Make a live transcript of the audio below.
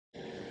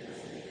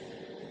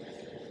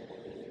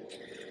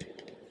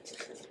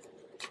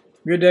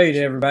Good day to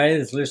everybody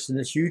that's listening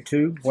to this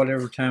YouTube,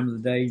 whatever time of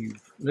the day you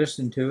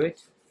listen to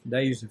it.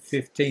 Today is the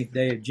 15th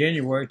day of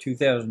January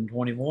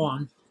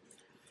 2021,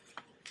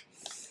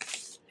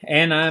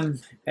 and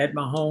I'm at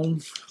my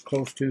home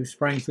close to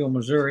Springfield,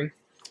 Missouri.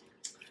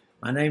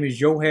 My name is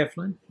Joe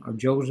Heflin, or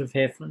Joseph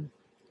Heflin.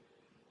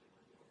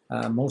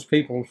 Most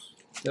people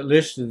that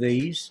listen to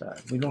these,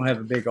 we don't have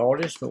a big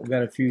audience, but we've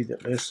got a few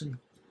that listen.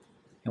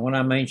 And when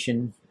I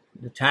mention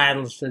the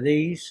titles to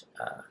these,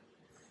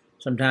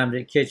 sometimes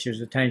it catches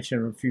the attention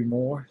of a few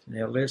more, and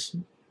they'll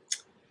listen.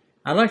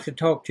 I'd like to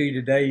talk to you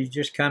today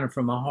just kind of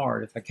from my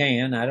heart, if I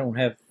can. I don't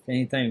have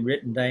anything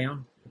written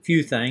down. A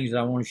few things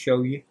I want to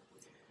show you.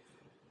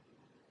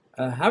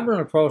 I've run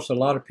across a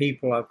lot of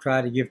people I've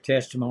tried to give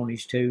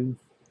testimonies to.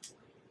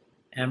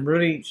 I'm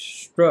really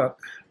struck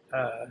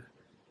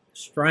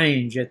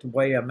strange at the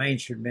way I'm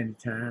answered many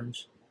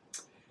times.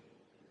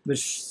 But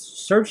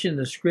searching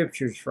the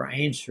scriptures for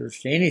answers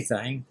to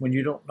anything when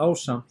you don't know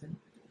something,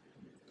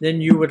 then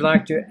you would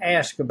like to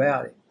ask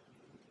about it.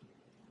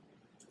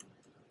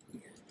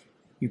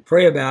 You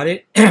pray about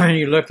it, and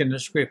you look in the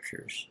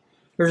scriptures.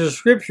 There's a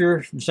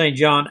scripture in St.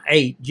 John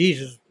 8.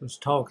 Jesus was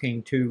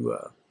talking to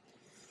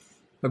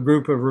a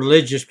group of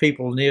religious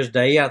people in his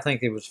day. I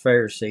think it was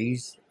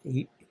Pharisees.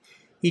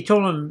 He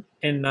told them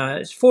in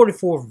it's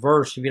 44th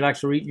verse, if you like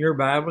to read in your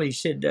Bible, he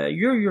said,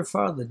 you're your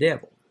father the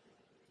devil,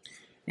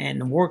 and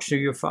the works of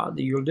your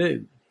father you'll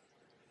do.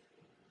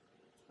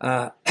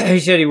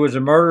 He said he was a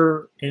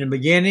murderer in the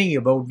beginning. He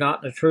abode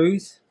not in the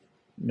truth.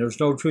 There's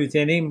no truth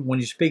in him. When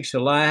he speaks a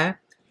lie,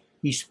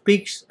 he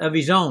speaks of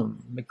his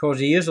own, because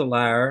he is a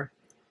liar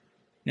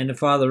and the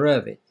father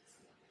of it.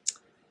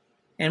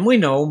 And we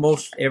know,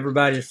 most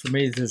everybody's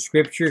familiar with the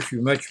scripture. If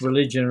you're much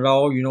religion at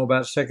all, you know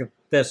about 2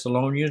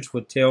 Thessalonians,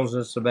 which tells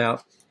us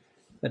about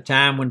the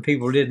time when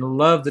people didn't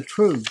love the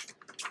truth,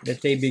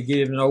 that they'd be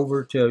given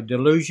over to a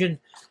delusion,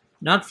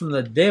 not from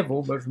the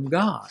devil, but from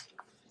God.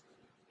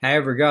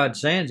 However God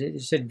sends it,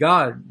 it said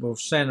God will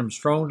send them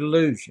strong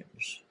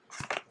delusions.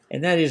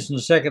 And that is in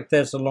 2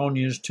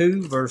 Thessalonians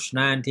 2, verse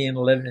 9, 10,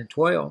 11, and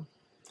 12.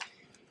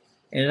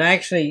 And it's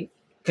actually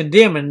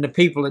condemning the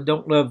people that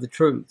don't love the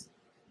truth.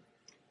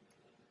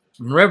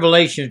 And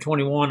Revelation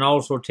 21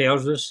 also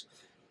tells us,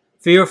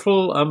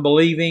 fearful,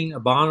 unbelieving,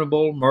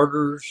 abominable,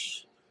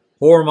 murderers,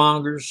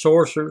 whoremongers,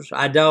 sorcerers,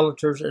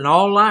 idolaters, and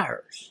all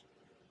liars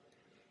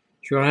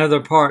shall have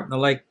their part in the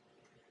lake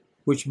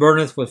which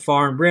burneth with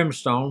fire and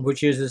brimstone,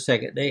 which is the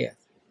second death.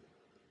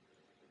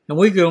 And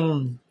we go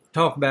and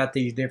talk about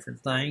these different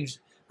things.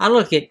 I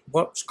look at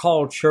what's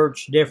called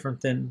church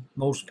different than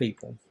most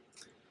people.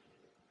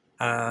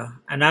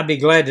 And I'd be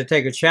glad to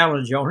take a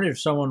challenge on it if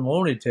someone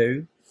wanted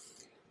to.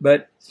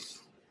 But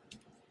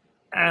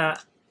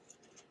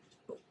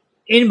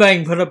anybody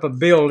can put up a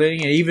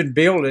building, and even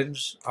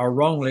buildings are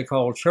wrongly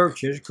called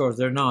churches because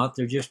they're not.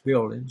 They're just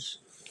buildings.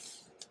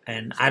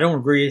 And I don't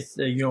agree with,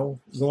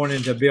 going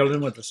into a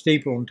building with a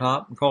steeple on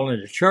top and calling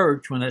it a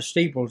church when that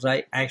steeple is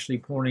actually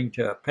pointing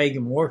to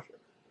pagan worship,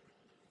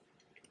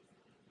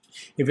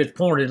 if it's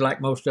pointed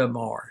like most of them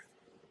are.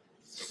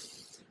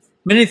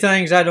 Many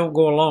things I don't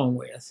go along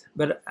with.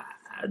 But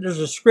there's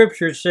a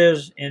scripture that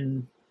says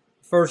in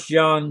 1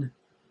 John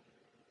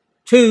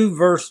 2,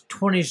 verse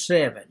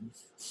 27,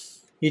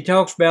 he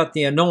talks about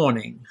the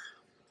anointing.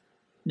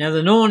 Now, the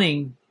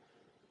anointing,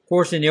 of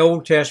course, in the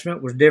Old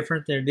Testament was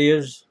different than it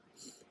is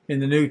in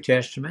the New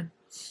Testament.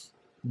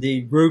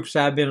 The groups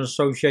I've been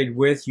associated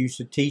with used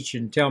to teach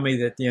and tell me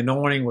that the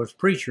anointing was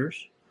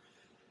preachers.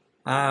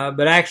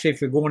 But actually,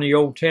 if you go in the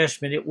Old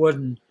Testament, it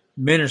wasn't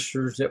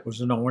ministers that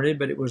was anointed,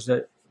 but it was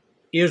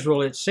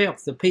Israel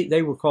itself.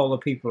 They were called the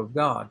people of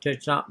God.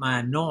 Touch not my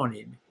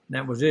anointed.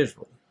 That was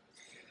Israel.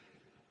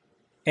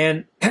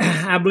 And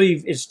I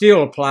believe it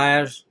still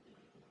applies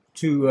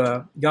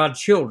to God's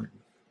children,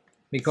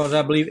 because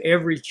I believe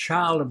every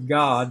child of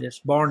God that's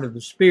born of the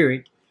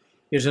Spirit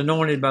is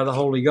anointed by the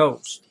Holy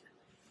Ghost.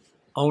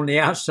 On the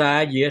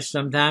outside, yes,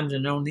 sometimes,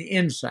 and on the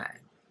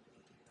inside.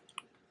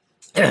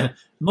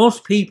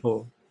 Most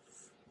people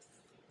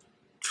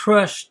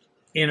trust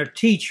in a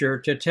teacher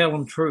to tell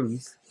them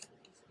truth,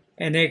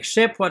 and they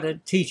accept what a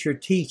teacher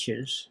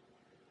teaches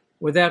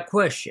without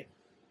question.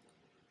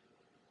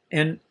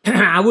 And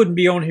I wouldn't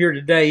be on here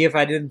today if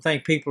I didn't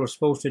think people are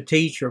supposed to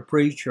teach or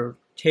preach or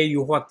tell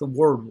you what the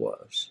Word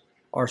was,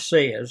 or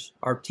says,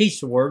 or teach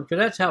the Word,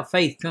 because that's how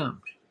faith comes.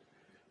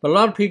 But a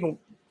lot of people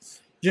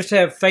just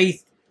have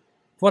faith.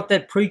 What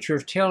that preacher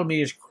is telling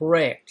me is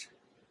correct.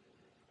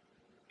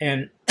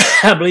 And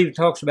I believe it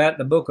talks about in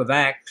the book of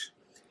Acts.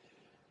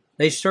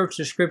 They search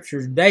the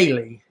scriptures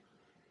daily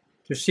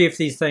to see if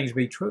these things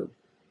be true.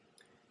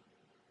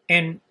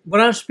 And when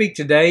I speak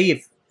today,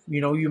 if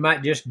you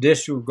might just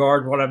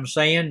disregard what I'm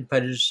saying,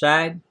 put it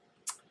aside,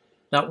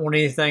 not want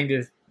anything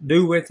to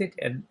do with it.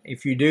 And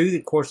if you do,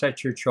 of course,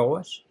 that's your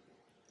choice.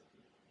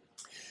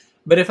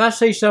 But if I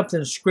say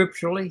something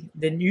scripturally,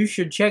 then you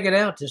should check it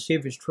out to see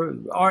if it's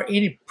true. Or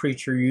any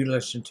preacher you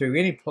listen to,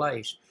 any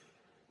place.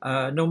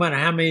 No matter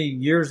how many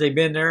years they've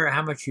been there or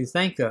how much you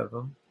think of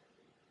them,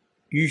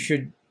 you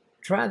should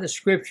try the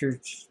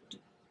scriptures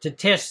to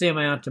test them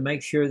out to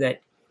make sure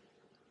that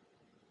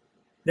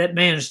that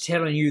man is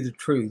telling you the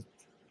truth,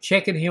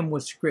 checking him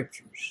with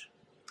scriptures.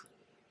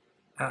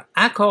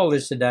 I call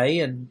this today,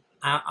 and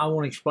I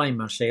want to explain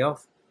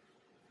myself.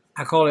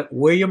 I call it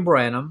William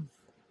Branham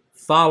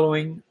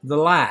following the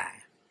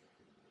lie.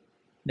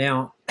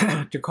 Now,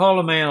 to call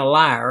a man a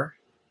liar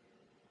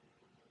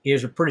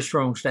is a pretty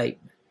strong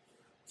statement.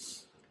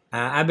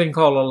 I've been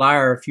called a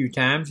liar a few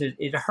times.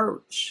 It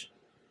hurts,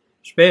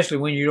 especially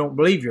when you don't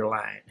believe you're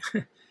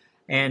lying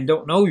and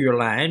don't know you're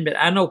lying. But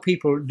I know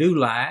people do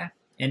lie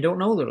and don't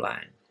know they're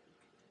lying.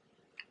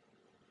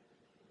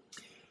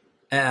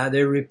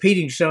 They're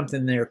repeating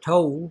something they're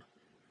told,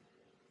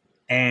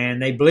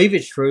 and they believe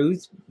it's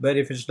truth, but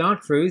if it's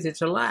not truth,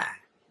 it's a lie.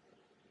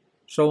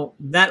 So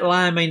that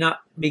lie may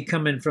not be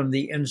coming from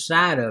the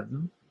inside of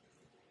them,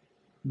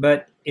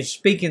 but it's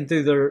speaking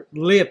through their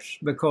lips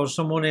because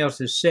someone else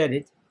has said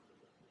it,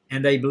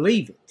 and they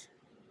believe it.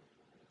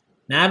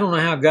 Now, I don't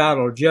know how God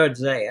will judge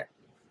that,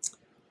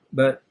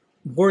 but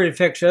where it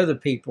affects other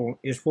people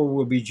is where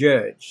we'll be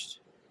judged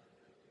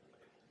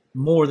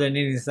more than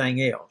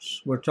anything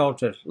else. We're taught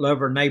to love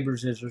our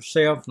neighbors as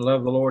ourselves, and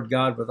love the Lord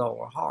God with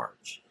all our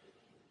hearts.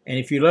 And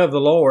if you love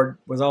the Lord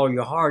with all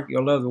your heart,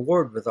 you'll love the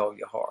Word with all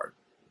your heart.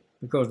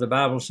 Because the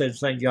Bible said,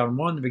 St. John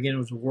 1, the beginning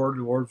was the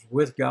Word was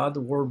with God, the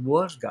Word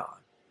was God.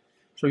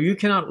 So you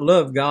cannot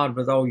love God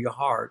with all your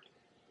heart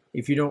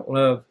if you don't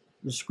love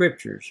the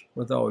Scriptures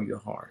with all your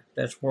heart.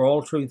 That's where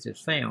all truth is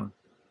found,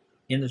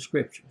 in the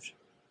Scriptures.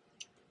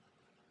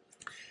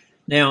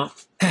 Now,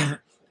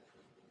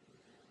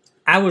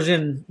 I was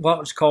in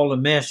what's called a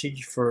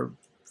message for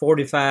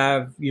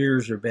 45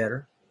 years or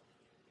better.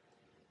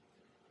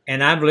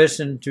 And I've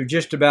listened to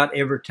just about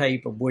every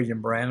tape of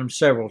William Branham,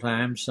 several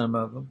times, some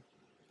of them,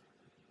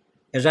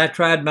 as I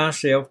tried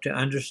myself to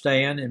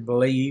understand and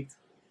believe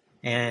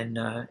and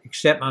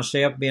accept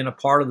myself being a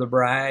part of the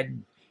bride,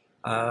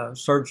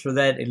 search for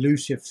that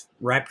elusive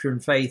rapture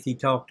and faith he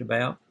talked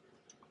about.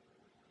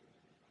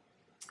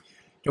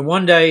 So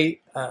one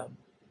day,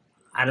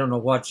 I don't know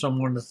what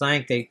someone to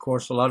think. Of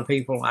course, a lot of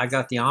people, I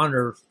got the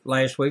honor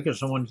last week of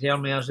someone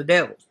telling me I was the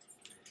devil.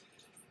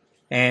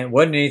 And it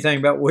wasn't anything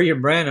about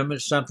William Branham.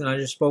 It's something I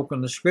just spoke in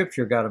the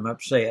scripture got him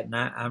upset. And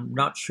I'm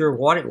not sure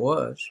what it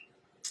was.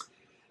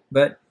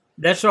 But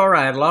that's all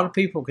right. A lot of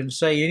people can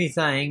say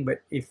anything,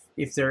 but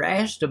if they're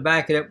asked to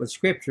back it up with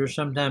scripture,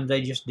 sometimes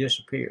they just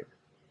disappear.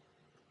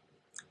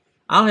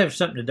 I'll have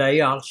something today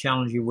I'll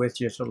challenge you with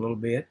just a little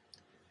bit.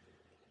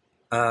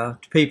 To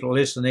people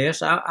listening to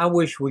this, I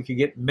wish we could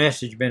get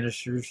message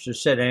ministers to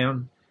sit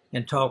down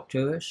and talk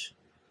to us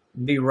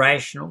and be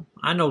rational.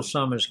 I know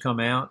some has come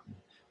out.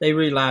 They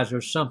realize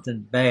there's something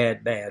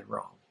bad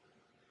wrong.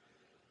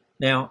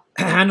 Now,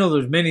 I know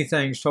there's many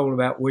things told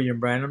about William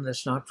Branham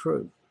that's not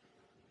true.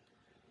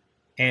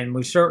 And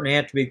we certainly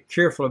have to be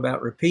careful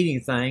about repeating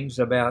things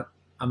about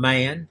a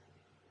man,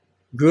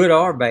 good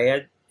or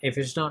bad, if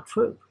it's not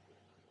true.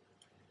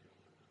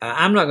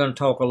 I'm not going to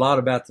talk a lot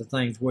about the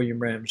things William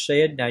Branham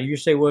said. Now, you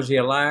say, was he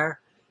a liar?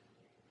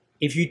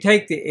 If you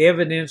take the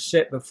evidence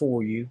set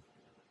before you,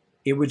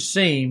 it would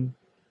seem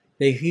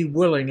that he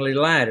willingly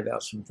lied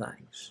about some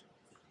things.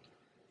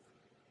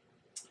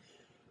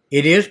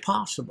 It is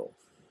possible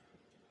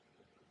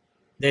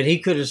that he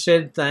could have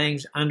said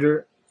things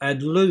under a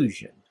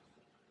delusion.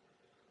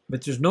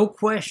 But there's no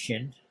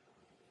question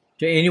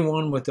to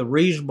anyone with a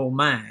reasonable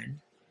mind.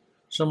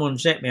 Someone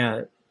sent me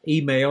an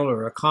email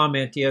or a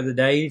comment the other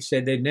day,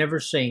 said they'd never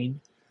seen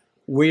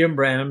William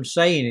Branham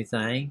say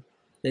anything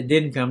that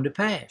didn't come to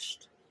pass.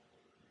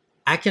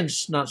 I can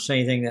not say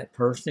anything to that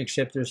person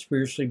except they're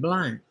spiritually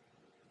blind.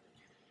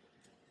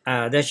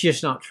 That's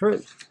just not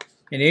true.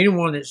 And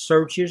anyone that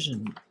searches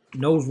and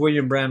knows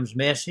William Branham's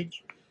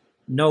message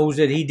knows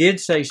that he did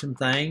say some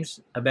things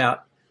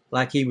about,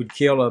 like he would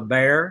kill a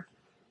bear.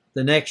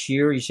 The next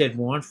year, he said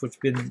once, which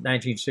had been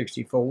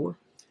 1964.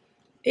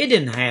 It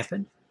didn't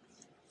happen.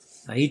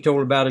 He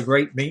told about a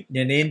great meeting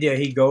in India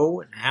he'd go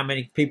and how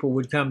many people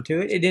would come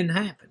to it. It didn't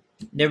happen.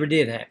 It never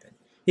did happen.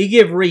 He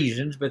gave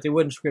reasons, but they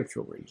weren't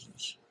scriptural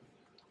reasons.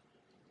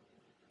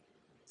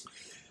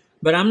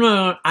 But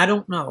I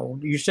don't know.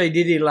 You say,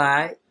 did he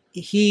lie?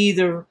 He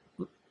either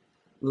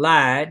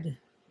lied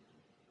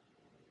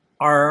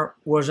or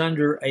was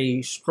under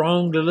a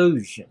strong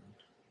delusion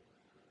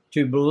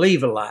to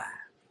believe a lie.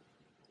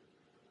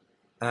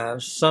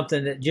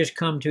 Something that just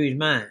come to his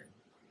mind.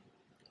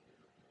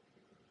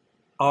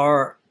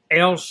 Or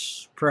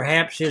else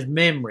perhaps his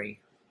memory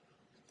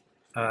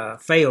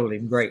failed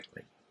him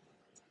greatly.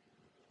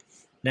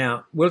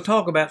 Now, we'll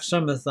talk about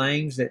some of the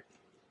things that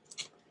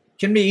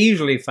can be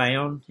easily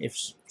found. If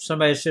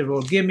somebody says,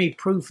 well, give me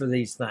proof of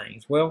these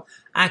things. Well,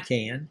 I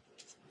can.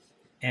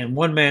 And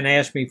one man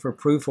asked me for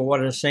proof of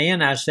what I was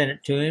saying. I sent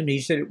it to him.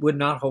 He said it would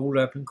not hold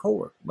up in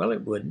court. Well,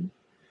 it wouldn't.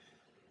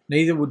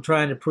 Neither would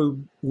trying to prove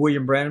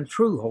William Branham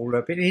true hold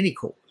up in any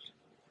court.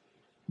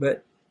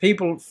 But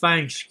people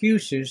find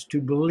excuses to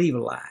believe a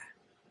lie.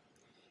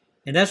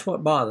 And that's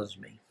what bothers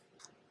me.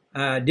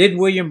 Did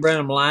William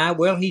Branham lie?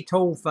 Well, he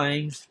told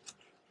things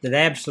that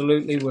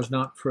absolutely was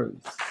not true.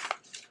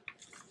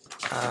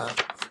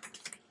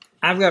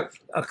 I've got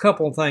a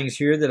couple of things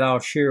here that I'll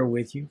share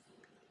with you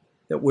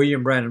that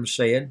William Branham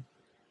said.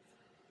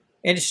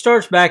 And it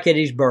starts back at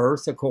his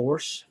birth, of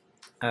course.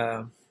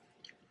 On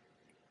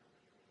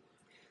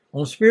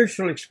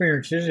spiritual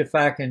experiences, if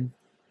I can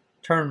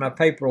turn my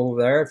paper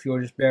over there, if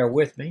you'll just bear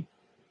with me,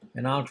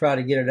 and I'll try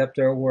to get it up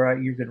there where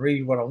you can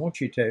read what I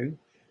want you to.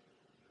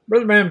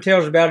 Brother Branham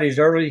tells about his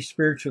early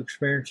spiritual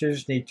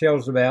experiences, and he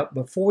tells about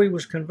before he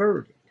was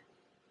converted.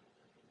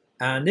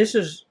 And this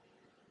is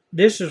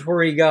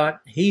where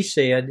he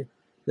said,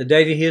 the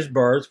date of his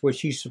birth,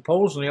 which he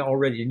supposedly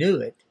already knew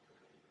it.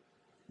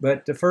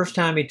 But the first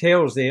time he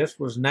tells this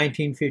was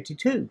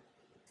 1952.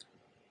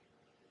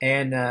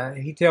 And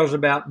he tells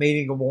about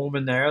meeting a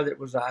woman there that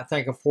was, I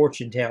think, a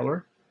fortune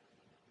teller.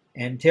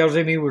 And tells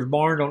him he was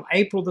born on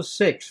April the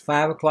 6th,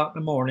 5 o'clock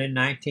in the morning,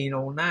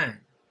 1909.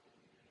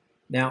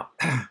 Now,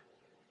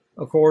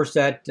 of course,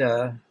 that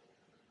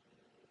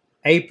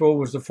April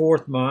was the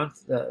 4th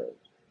month,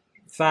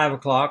 5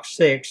 o'clock,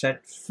 6.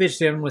 That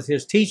fits in with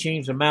his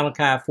teachings of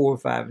Malachi 4,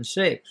 5, and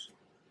 6,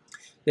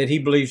 that he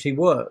believes he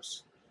were,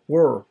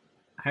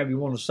 however you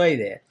want to say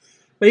that.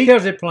 But he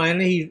tells it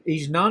plainly,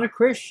 he's not a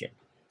Christian.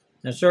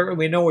 Now, certainly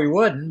we know he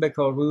wasn't,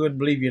 because we wouldn't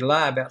believe you'd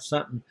lie about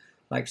something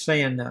like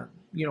saying,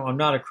 I'm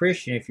not a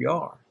Christian if you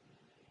are.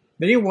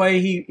 But anyway,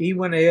 he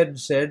went ahead and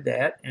said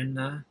that,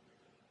 and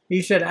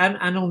he said,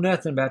 I know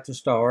nothing about the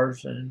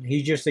stars, and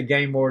he's just a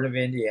game warden of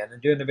Indiana,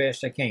 doing the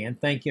best I can.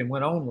 Thank you, and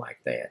went on like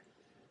that.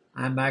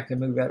 I might can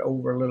move that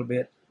over a little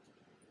bit,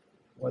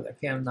 whether I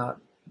can or not.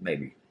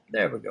 Maybe,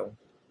 there we go.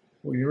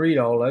 Well, you read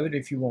all of it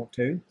if you want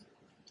to.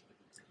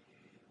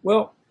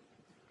 Well,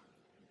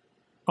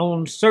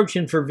 on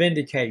searching for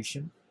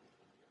vindication,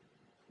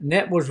 and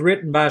that was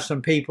written by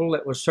some people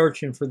that was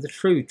searching for the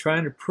truth,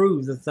 trying to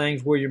prove the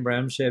things William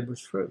Branham said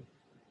was true.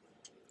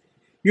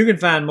 You can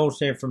find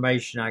most of the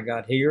information I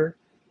got here.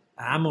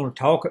 I'm going to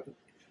talk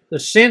the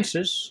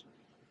census,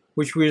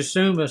 which we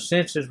assume a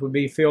census would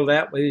be filled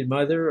out with his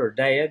mother or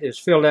dad, is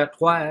filled out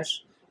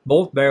twice.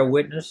 Both bear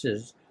witness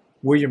as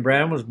William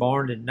Branham was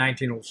born in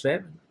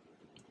 1907.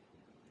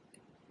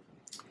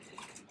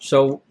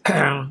 So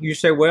you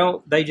say,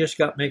 well, they just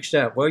got mixed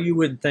up. Well, you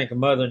wouldn't think a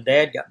mother and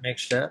dad got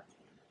mixed up.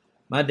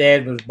 My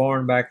dad was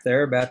born back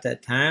there about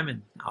that time,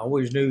 and I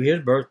always knew his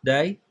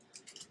birthday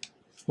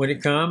when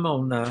it come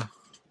on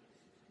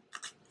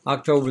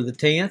October the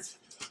 10th.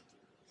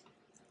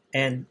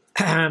 And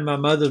my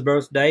mother's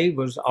birthday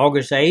was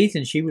August 8th,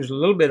 and she was a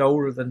little bit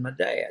older than my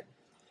dad.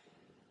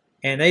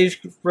 And they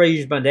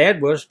raised my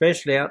dad was,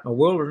 especially out in the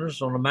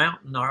wilderness on a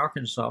mountain in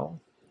Arkansas.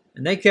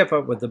 And they kept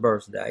up with the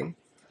birthday.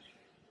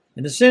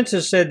 And the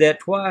census said that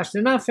twice.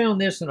 And I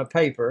found this in a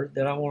paper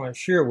that I want to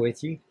share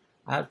with you.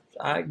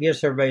 I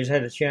guess everybody's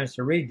had a chance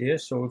to read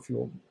this, so if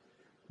you'll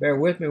bear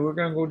with me, we're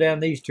going to go down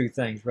these two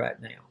things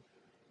right now.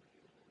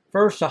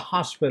 First, a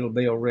hospital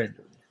bill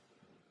rendered.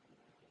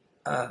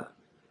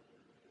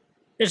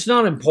 It's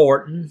not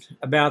important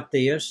about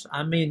this.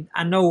 I mean,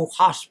 I know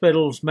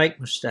hospitals make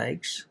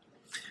mistakes,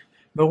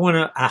 but when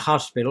a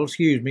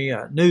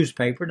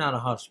newspaper, not a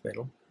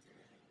hospital,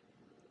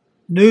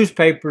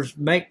 newspapers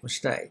make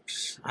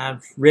mistakes.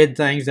 I've read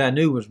things I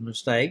knew was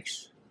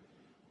mistakes,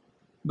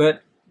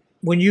 but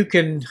when you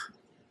can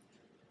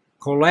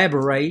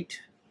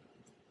collaborate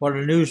what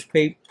a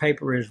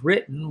newspaper is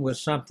written with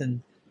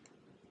something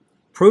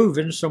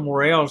proven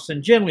somewhere else,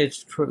 then generally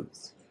it's the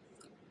truth.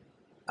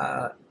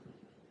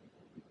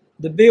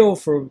 The bill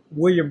for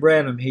William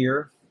Branham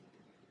here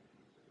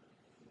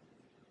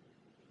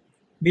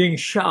being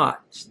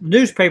shot. The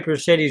newspaper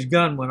said his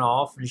gun went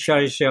off and he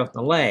shot himself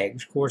in the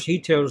legs. Of course, he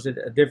tells it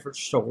a different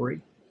story.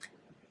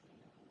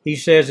 He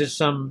says that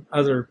some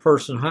other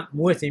person hunting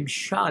with him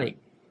shot him.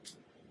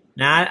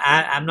 Now,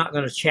 I'm not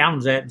going to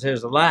challenge that and say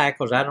it's a lie,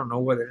 because I don't know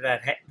whether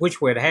which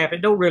way it happened.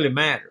 It don't really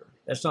matter.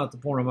 That's not the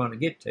point I'm going to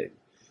get to.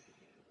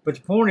 But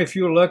the point, if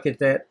you look at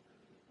that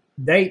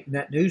date in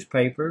that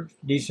newspaper,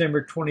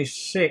 December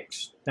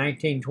 26,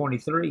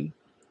 1923,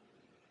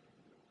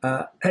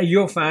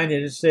 you'll find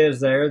that it says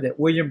there that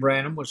William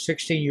Branham was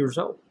 16 years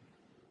old.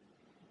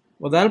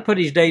 Well, that'll put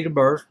his date of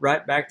birth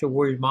right back to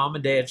where his mom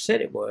and dad said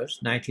it was,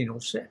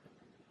 1907.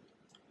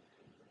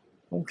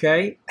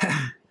 Okay.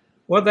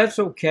 Well, that's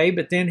okay,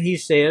 but then he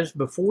says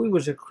before he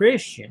was a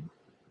Christian,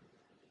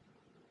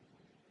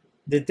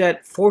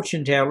 that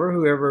fortune teller,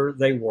 whoever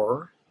they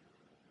were,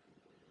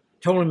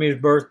 told him his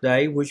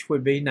birthday, which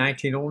would be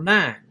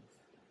 1909,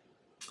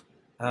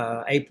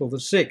 April the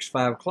 6th,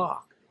 5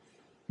 o'clock.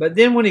 But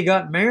then when he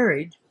got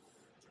married,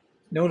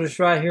 notice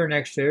right here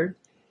next to it,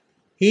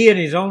 he in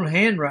his own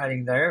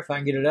handwriting there, if I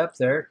can get it up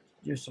there,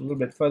 just a little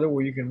bit further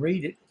where you can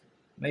read it.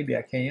 Maybe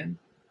I can.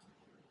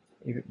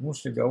 If it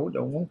wants to go, it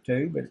don't want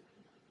to, but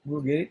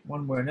we'll get it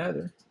one way or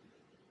another.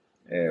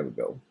 There we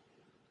go.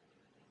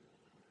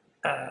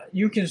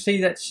 You can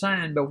see that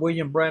signed by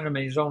William Branham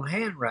in his own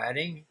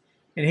handwriting,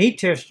 and he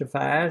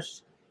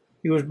testifies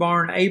he was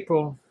born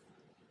April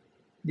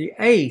the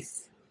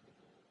 8th,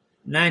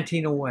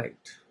 1908.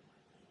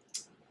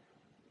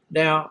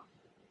 Now,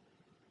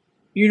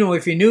 you know,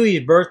 if he knew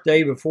his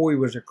birthday before he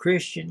was a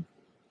Christian,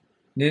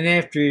 Then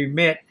after he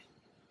met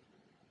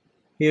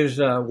his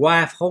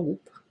wife,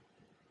 Hope,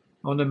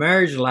 on the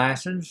marriage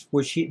license,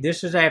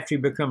 this is after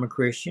he become a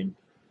Christian.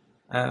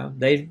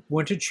 They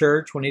went to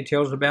church when he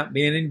tells about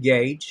being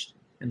engaged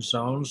and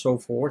so on and so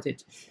forth.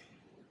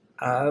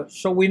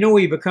 So we know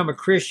he became a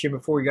Christian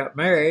before he got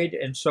married.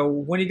 And so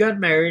when he got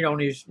married on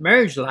his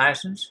marriage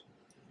license,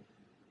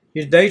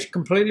 his date's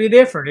completely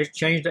different. It's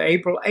changed to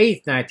April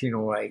 8th,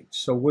 1908.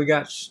 So we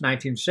got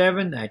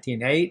 1907,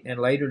 1908, and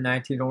later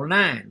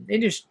 1909.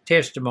 In his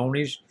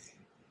testimonies,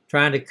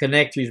 trying to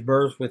connect his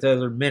birth with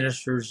other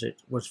ministers that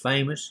was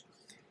famous,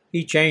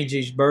 he changed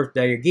his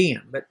birthday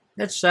again. But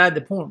that's beside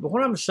the point. But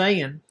what I'm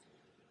saying,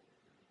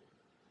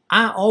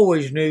 I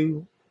always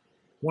knew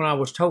when I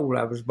was told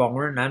I was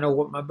born, and I know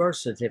what my birth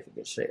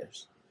certificate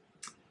says.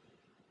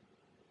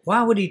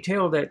 Why would he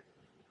tell that?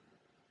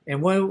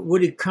 And why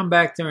would he come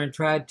back there and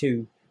try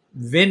to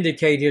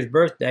vindicate his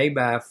birthday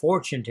by a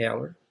fortune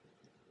teller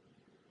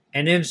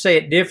and then say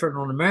it different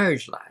on the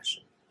marriage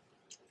license?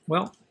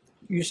 Well,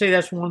 you say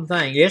that's one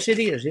thing. Yes, it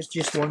is. It's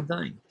just one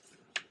thing.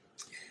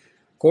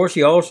 Of course,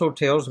 he also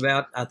tells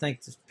about, I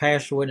think the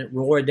pastor went at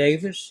Roy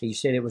Davis. He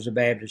said it was a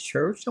Baptist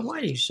church. So why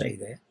did he say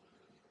that?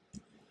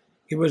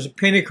 It was a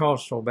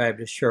Pentecostal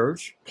Baptist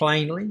church,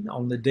 plainly,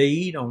 on the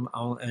deed,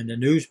 in the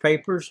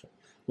newspapers,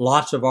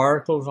 lots of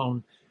articles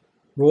on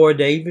Roy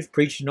Davis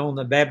preaching on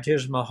the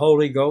baptism of the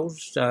Holy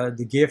Ghost,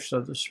 the gifts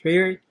of the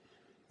Spirit.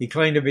 He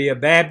claimed to be a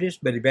Baptist,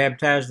 but he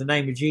baptized in the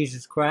name of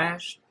Jesus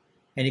Christ,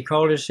 and he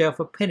called himself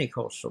a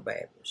Pentecostal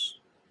Baptist.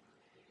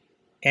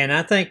 And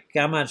I think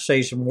I might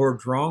say some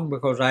words wrong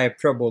because I have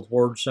trouble with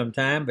words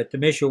sometimes, but the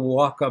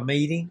Mishawaka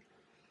meeting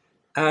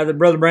that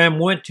Brother Branham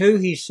went to,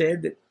 he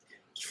said that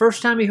it's the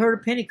first time he heard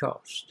of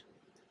Pentecost.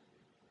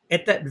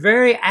 At that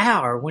very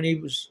hour when he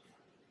was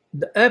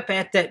up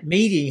at that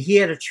meeting, he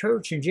had a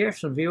church in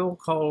Jeffersonville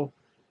called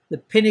the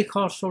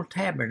Pentecostal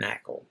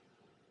Tabernacle.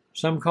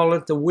 Some call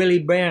it the Willie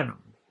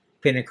Branham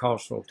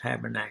Pentecostal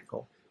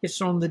Tabernacle.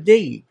 It's on the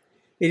deed.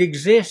 It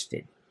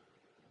existed.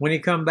 When he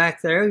come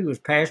back there, he was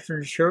pastoring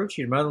the church.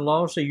 His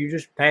mother-in-law said, you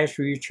just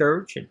pastor your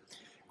church. And,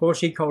 of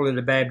course, he called it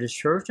a Baptist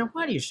church. Now,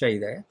 why do you say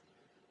that?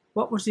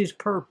 What was his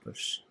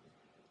purpose?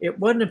 It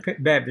wasn't a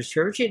Baptist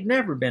church. It had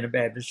never been a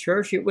Baptist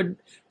church. It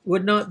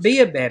would not be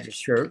a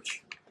Baptist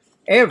church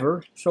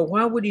ever. So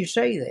why would you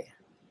say that?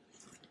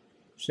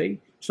 See?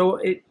 So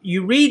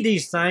you read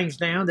these things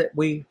now that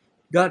we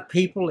got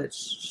people that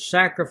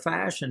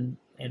sacrificed and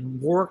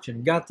worked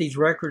and got these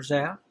records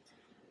out.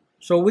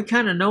 So we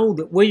kind of know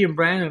that William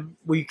Branham,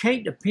 we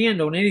can't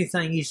depend on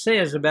anything he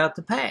says about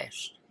the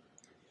past.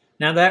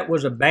 Now that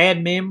was a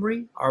bad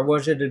memory, or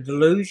was it a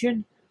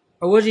delusion,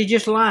 or was he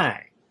just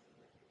lying?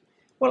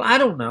 Well, I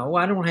don't know.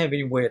 I don't have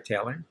any way of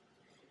telling.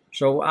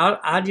 So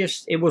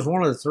it was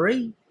one of the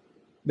three,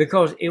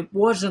 because it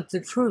wasn't the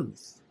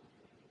truth.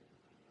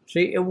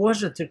 See, it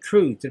wasn't the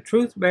truth. The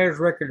truth bears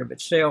record of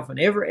itself, and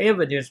every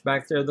evidence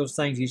back there, those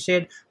things he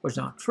said, was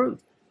not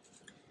truth.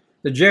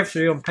 The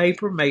Jeffersonville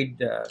paper made,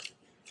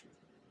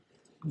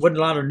 wasn't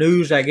a lot of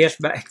news, I guess,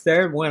 back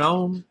there. It went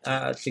on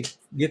to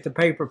get the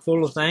paper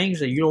full of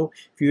things. And,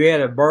 if you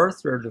had a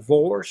birth or a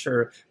divorce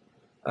or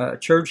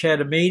church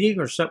had a meeting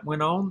or something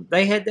went on,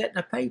 they had that in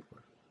the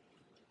paper.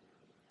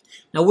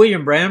 Now,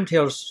 William Branham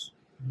tells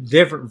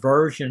different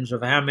versions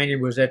of how many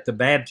was at the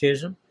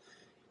baptism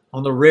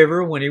on the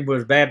river when he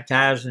was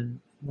baptized.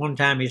 And one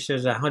time he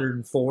says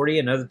 140,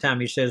 another time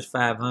he says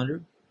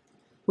 500.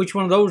 Which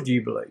one of those do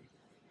you believe?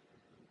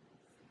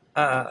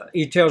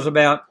 He tells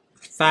about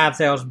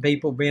 5,000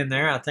 people being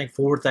there. I think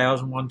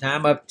 4,000 one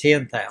time, up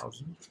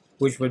 10,000,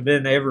 which would have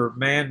been every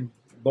man,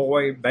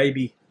 boy,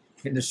 baby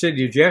in the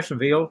city of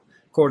Jeffersonville,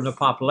 according to the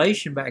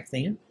population back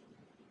then.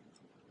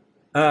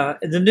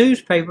 The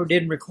newspaper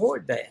didn't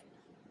record that.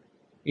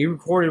 He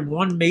recorded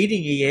one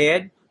meeting he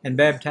had and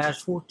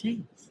baptized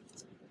 14.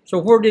 So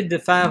where did the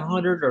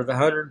 500 or the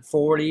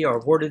 140 or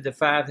where did the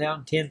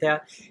 5,000,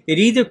 10,000? It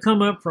either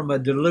come up from a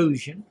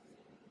delusion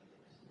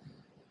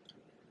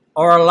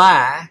or a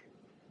lie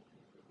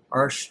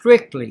or a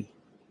strictly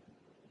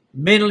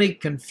mentally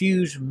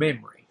confused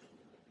memory.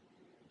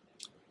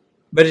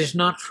 But it's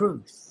not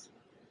truth.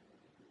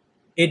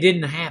 It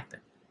didn't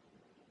happen.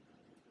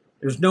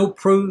 There's no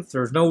proof.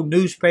 There's no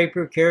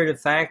newspaper carried the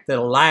fact that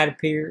a light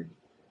appeared,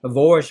 a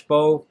voice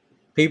spoke,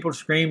 people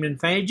screamed and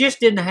fainted. It just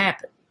didn't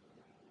happen.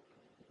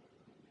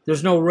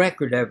 There's no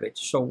record of it.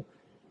 So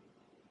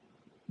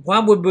why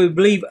would we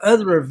believe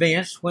other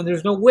events when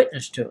there's no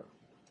witness to them?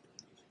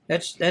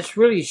 That's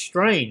really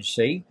strange,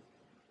 see?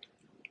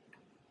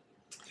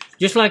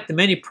 Just like the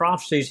many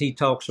prophecies he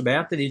talks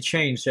about that he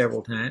changed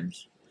several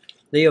times.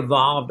 They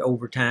evolved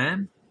over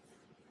time.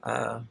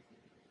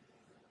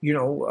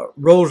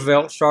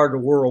 Roosevelt started a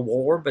world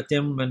war, but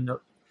then when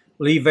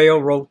Lee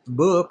Vale wrote the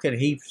book, and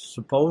he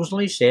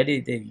supposedly said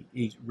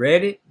he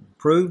read it, and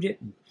proved it,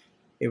 and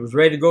it was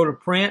ready to go to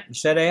print and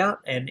set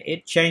out, and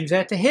it changed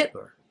that to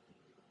Hitler.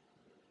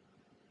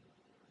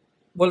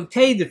 Well, to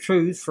tell you the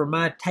truth, from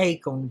my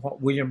take on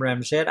what William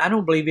Branham said, I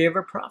don't believe he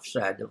ever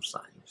prophesied those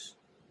things.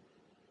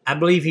 I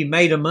believe he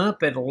made them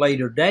up at a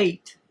later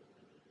date,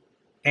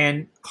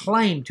 and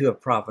claimed to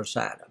have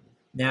prophesied them.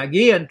 Now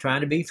again,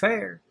 trying to be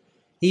fair,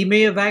 he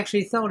may have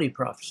actually thought he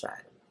prophesied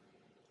them.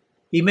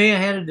 He may have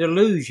had a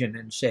delusion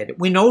and said it.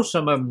 We know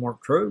some of them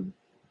weren't true.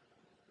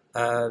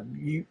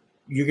 You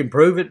can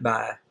prove it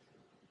by,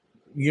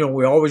 we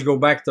always go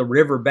back to the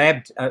river,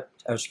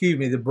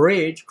 the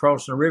bridge,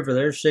 crossing the river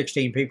there,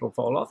 16 people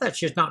fall off. That's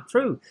just not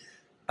true.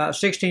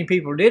 16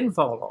 people didn't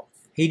fall off.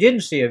 He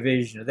didn't see a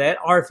vision of that,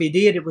 or if he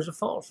did, it was a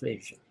false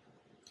vision.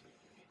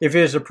 If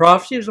it was a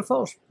prophecy, it was a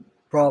false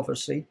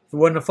prophecy. If it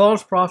wasn't a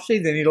false prophecy,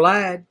 then he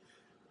lied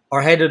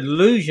or had a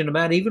delusion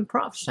about even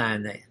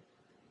prophesying that.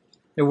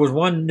 There was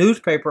one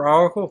newspaper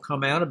article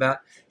come out about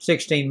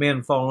 16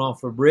 men falling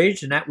off a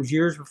bridge, and that was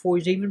years before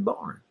he was even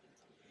born.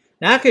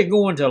 Now, I could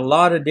go into a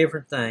lot of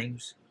different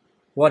things,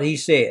 what he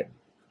said.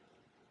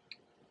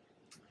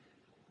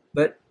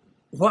 But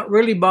what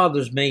really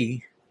bothers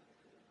me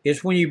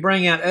is when you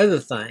bring out other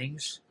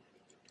things.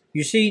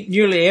 You see,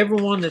 nearly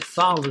everyone that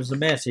follows the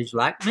message,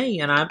 like me,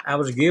 and I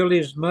was guilty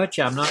as much.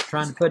 I'm not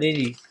trying to put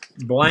any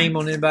blame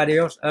on anybody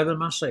else other than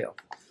myself,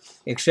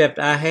 except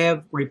I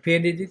have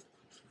repented.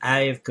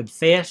 I have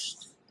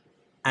confessed.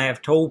 I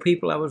have told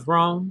people I was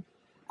wrong.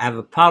 I've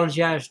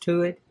apologized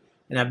to it.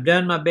 And I've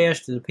done my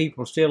best to the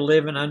people still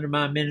living under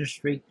my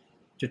ministry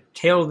to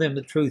tell them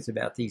the truth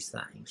about these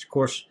things. Of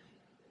course,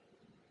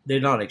 they're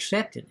not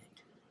accepting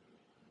it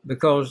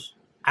because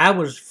I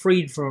was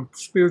freed from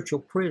spiritual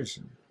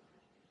prison.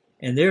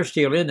 And they're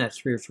still in that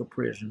spiritual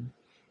prison,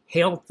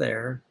 held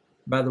there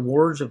by the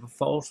words of a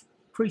false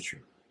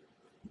preacher.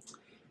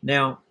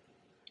 Now,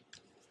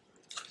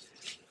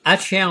 I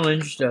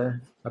challenged a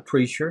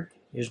preacher.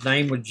 His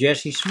name was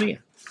Jesse Smith.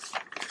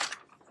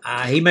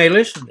 He may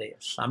listen to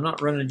this. I'm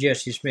not running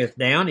Jesse Smith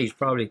down. He's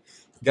probably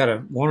got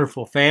a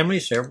wonderful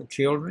family, several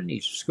children.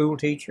 He's a school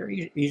teacher.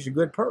 He's a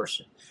good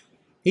person.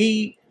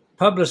 He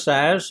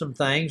publicized some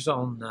things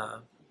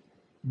on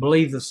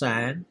Believe the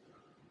Sign.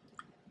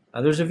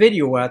 There's a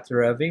video out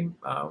there of him,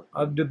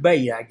 of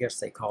debate, I guess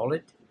they call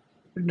it.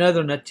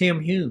 Another than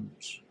Tim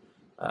Humes,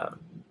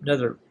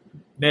 another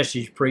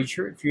message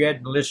preacher. If you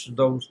hadn't listened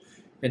to those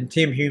in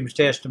Tim Humes'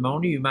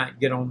 testimony, you might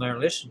get on there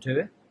and listen to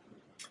it.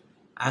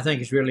 I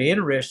think it's really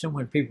interesting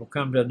when people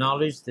come to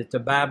knowledge that the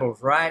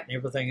Bible's right and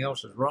everything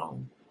else is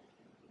wrong.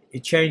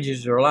 It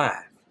changes their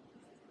life.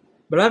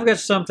 But I've got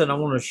something I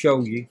want to show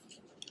you.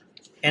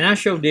 And I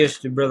showed this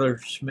to Brother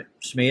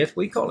Smith.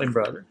 We call him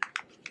brother.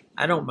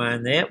 I don't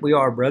mind that. We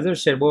are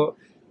brothers. I said, well,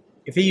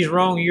 if he's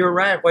wrong, you're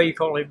right. Why you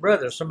call him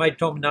brother? Somebody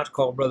told me not to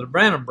call Brother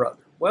Branham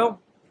brother. Well,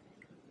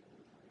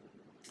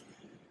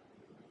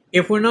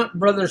 if we're not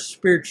brothers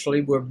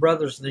spiritually, we're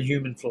brothers in the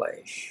human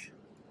flesh.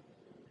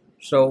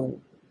 So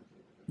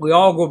we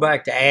all go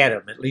back to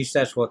Adam. At least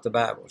that's what the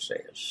Bible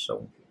says.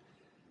 So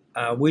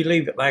we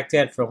leave it like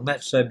that on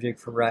that subject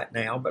for right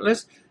now. But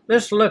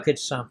let's look at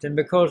something,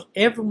 because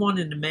everyone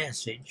in the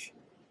message,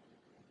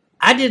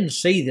 I didn't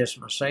see this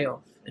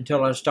myself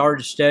until I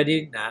started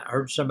studying. I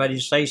heard somebody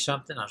say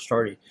something. I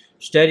started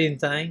studying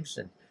things,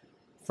 and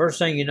first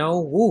thing you know,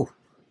 whoo,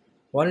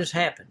 what has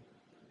happened?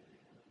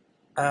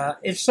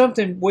 It's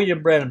something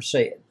William Branham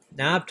said.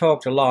 Now, I've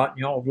talked a lot, and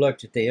y'all have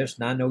looked at this,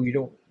 and I know you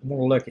don't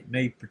want to look at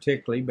me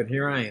particularly, but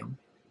here I am.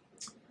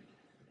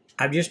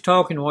 I'm just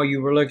talking while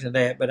you were looking at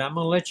that, but I'm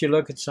going to let you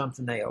look at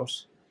something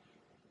else.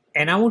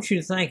 And I want you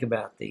to think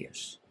about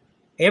this.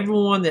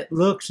 Everyone that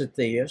looks at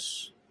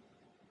this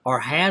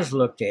or has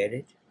looked at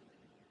it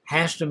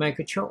has to make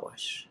a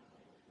choice.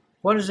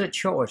 What is that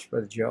choice,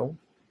 Brother Joe?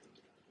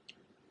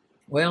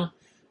 Well,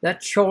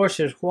 that choice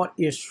is what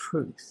is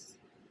truth.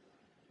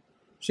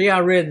 See, I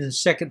read in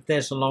 2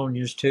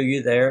 Thessalonians to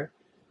you there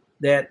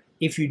that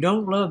if you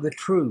don't love the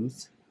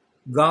truth,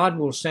 God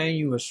will send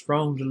you a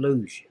strong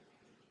delusion.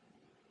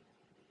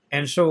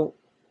 And so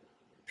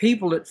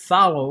people that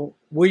follow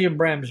William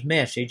Branham's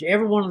message,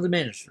 every one of the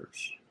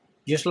ministers,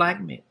 just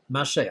like me,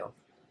 myself,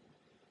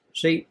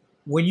 see,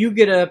 when you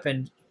get up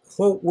and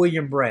quote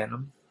William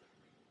Branham,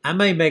 I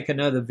may make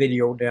another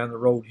video down the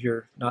road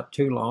here, not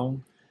too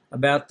long,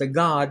 about the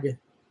gods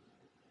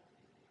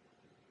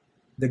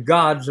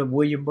of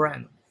William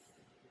Branham.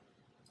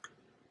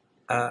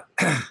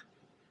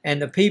 And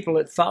the people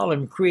that follow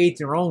him create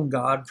their own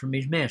God from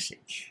his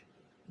message.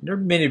 There are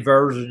many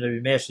versions of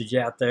his message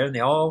out there, and they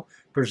all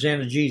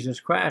present a Jesus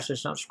Christ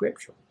that's not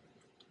scriptural.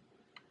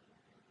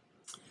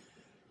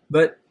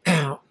 But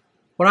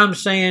what I'm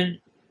saying,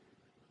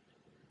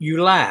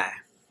 you lie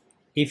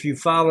if you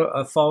follow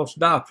a false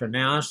doctrine.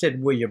 Now, I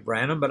said William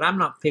Branham, but I'm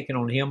not picking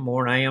on him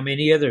more than I am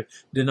any other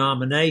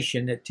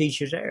denomination that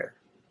teaches error.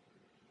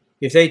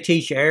 If they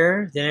teach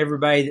error, then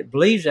everybody that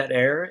believes that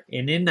error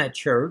and in that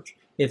church,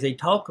 if they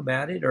talk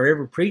about it, or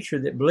every preacher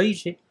that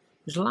believes it,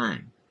 is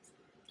lying.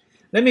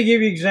 Let me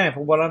give you an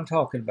example of what I'm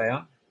talking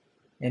about,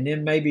 and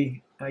then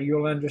maybe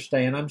you'll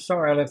understand. I'm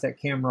sorry I left that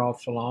camera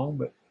off so long,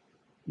 but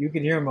you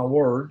can hear my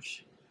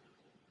words.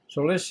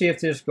 So let's see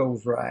if this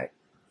goes right.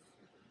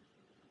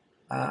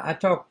 I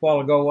talked a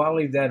while ago. I'll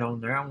leave that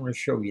on there. I want to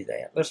show you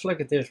that. Let's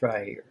look at this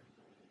right here.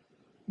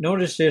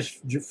 Notice this,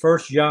 1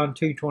 John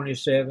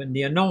 2:27,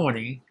 the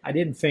anointing. I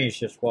didn't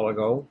finish this a while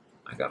ago.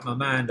 I got my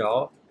mind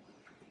off.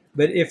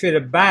 But if it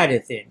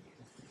abideth in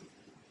you.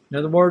 In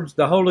other words,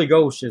 the Holy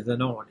Ghost is the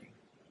anointing.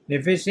 And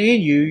if it's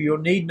in you, you'll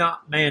need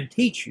not man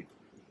teach you.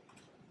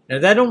 Now,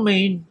 that don't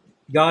mean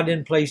God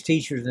didn't place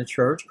teachers in the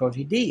church, because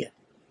he did.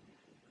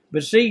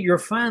 But see, your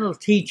final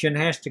teaching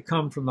has to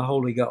come from the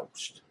Holy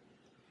Ghost.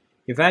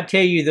 If I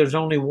tell you there's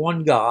only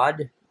one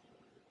God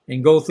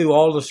and go through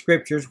all the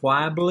scriptures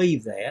why I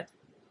believe that,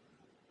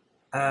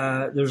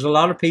 there's a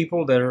lot of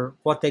people that are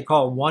what they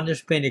call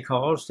oneness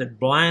Pentecost that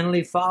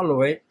blindly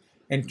follow it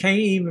and can't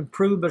even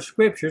prove by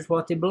scriptures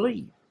what they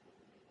believe.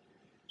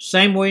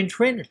 Same way in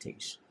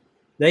Trinities.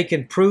 They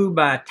can prove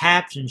by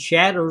types and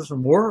shadows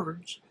and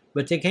words,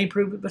 but they can't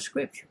prove it by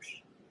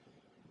scriptures.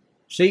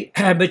 See,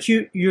 but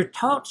you're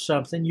taught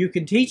something. You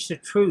can teach the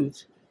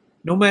truth,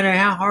 no matter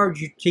how hard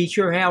you teach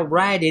or how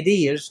right it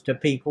is to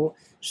people.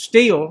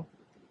 Still,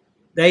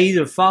 they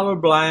either follow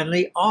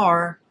blindly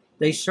or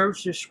they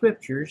search the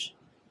scriptures.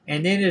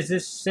 And then as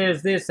this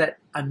says this, that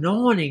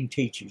anointing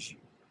teaches you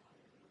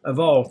of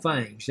all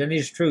things and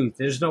is truth.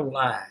 There's no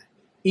lie.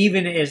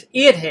 Even as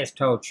it has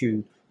taught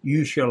you,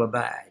 you shall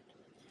abide.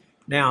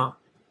 Now,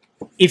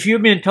 if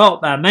you've been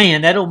taught by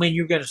man, that don't mean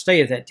you're going to stay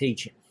at that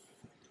teaching.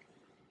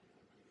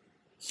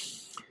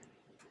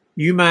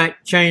 You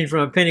might change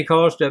from a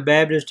Pentecost to a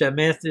Baptist to a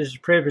Methodist, a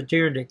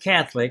Presbyterian to a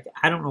Catholic.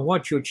 I don't know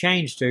what you'll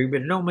change to,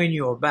 but it don't mean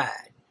you'll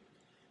abide.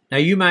 Now,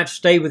 you might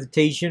stay with the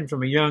teaching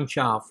from a young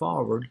child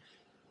forward,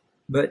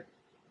 but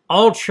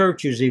all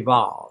churches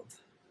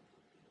evolve.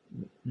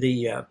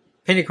 The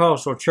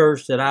Pentecostal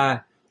church that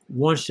I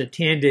once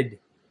attended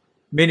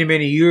many,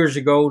 many years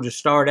ago to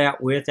start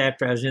out with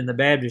after I was in the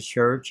Baptist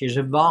church has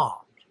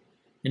evolved.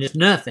 And it's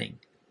nothing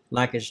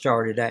like it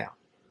started out.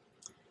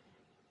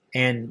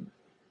 And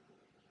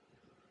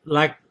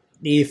like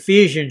the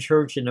Ephesian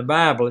church in the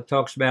Bible, it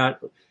talks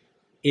about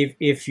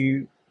if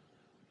you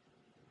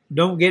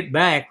don't get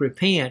back,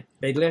 repent,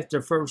 they left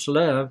their first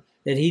love,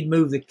 that he'd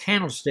move the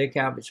candlestick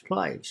out of its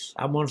place.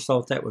 I once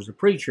thought that was a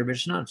preacher, but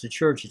it's not. It's the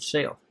church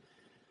itself.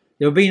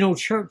 There'll be no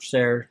church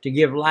there to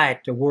give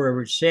light to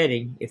wherever it's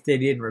setting if they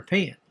didn't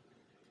repent.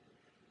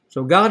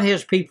 So God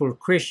has people,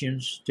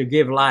 Christians, to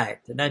give light,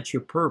 and that's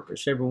your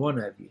purpose, every one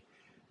of you.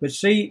 But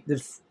see,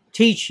 the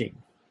teaching,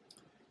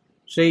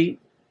 see,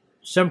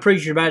 some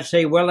preachers might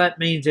say, well, that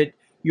means that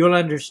you'll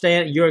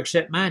understand, you'll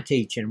accept my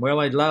teaching. Well,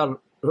 they'd allow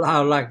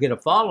like get a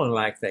following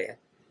like that.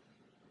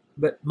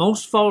 But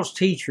most false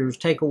teachers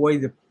take away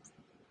the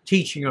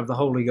teaching of the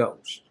Holy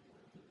Ghost.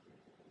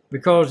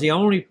 Because the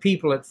only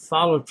people that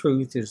follow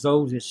truth is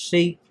those that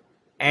seek,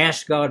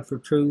 ask God for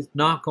truth,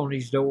 knock on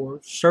his door,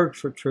 search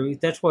for truth.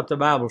 That's what the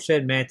Bible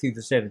said in Matthew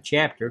the 7th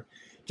chapter.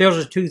 It tells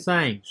us two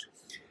things.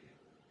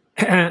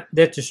 That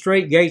the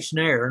straight gate's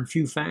narrow and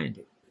few find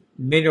it.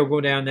 Many will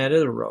go down that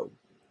other road.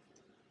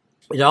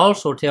 It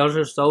also tells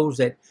us those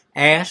that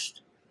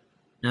asked,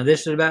 now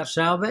this is about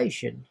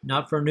salvation,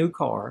 not for a new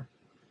car,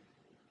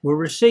 will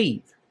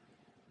receive.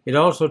 It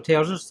also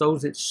tells us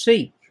those that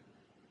seek.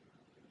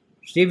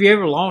 See, have you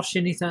ever lost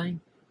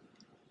anything?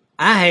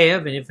 I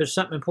have, and if it's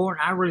something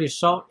important, I really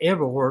sought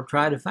everywhere to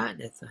try to find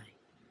that thing.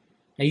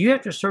 Now, you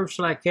have to search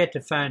like that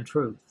to find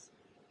truth.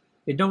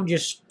 It don't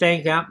just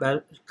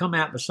come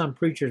out by some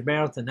preacher's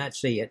mouth and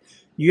that's it.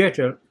 You have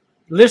to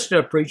listen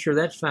to a preacher,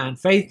 that's fine.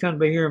 Faith comes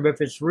by hearing, but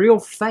if it's real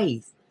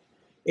faith,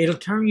 it'll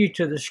turn you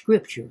to the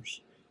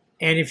scriptures.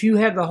 And if you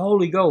have the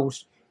Holy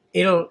Ghost,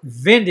 it'll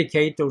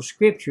vindicate those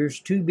scriptures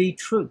to be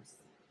truth.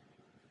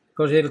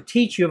 Because it'll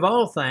teach you of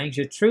all things,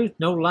 the truth,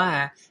 no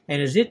lie.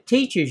 And as it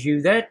teaches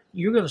you that,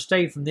 you're going to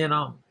stay from then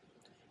on.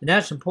 And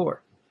that's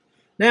important.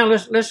 Now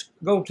let's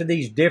go to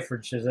these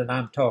differences that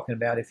I'm talking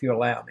about, if you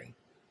allow me.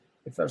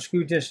 If I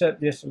scoot this up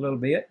just a little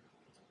bit.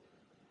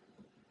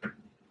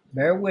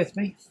 Bear with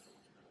me.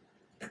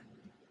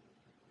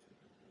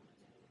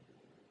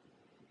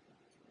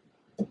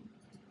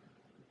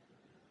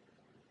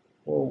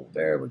 Oh,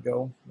 there we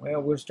go.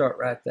 Well, we'll start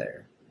right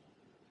there.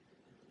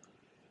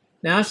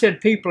 Now, I said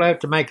people have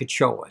to make a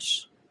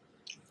choice.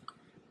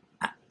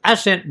 I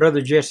sent Brother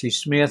Jesse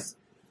Smith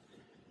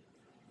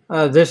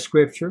this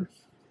scripture.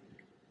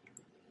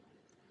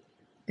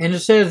 And it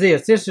says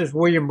this. This is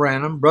William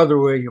Branham, Brother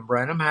William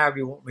Branham. However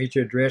you want me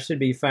to address it,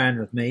 be fine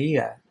with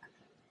me.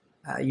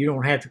 You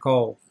don't have to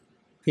call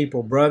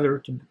people brother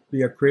to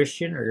be a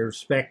Christian or to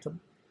respect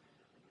them.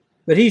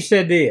 But he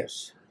said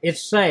this.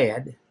 It's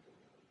sad,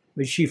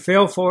 but she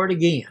fell for it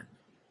again.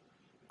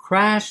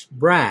 Christ's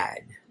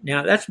bride.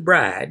 Now, that's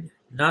bride,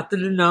 not the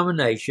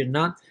denomination,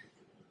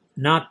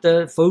 not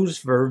the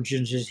foolish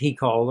virgins, as he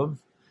called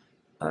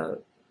them,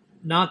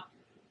 not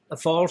a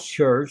false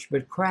church,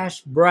 but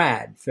Christ's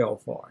bride fell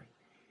for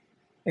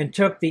it and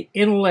took the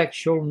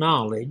intellectual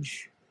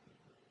knowledge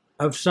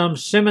of some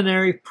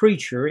seminary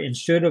preacher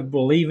instead of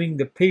believing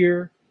the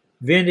pure,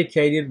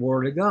 vindicated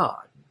Word of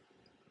God.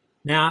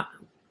 Now,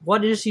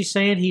 what is he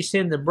saying? He's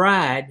saying the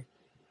bride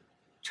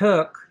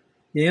took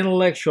the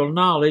intellectual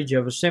knowledge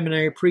of a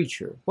seminary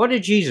preacher. What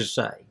did Jesus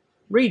say?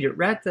 Read it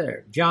right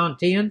there. John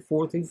 10,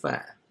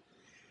 4-5.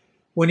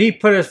 When he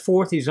putteth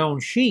forth his own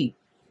sheep,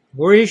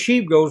 where his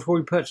sheep goes, where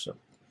he puts them.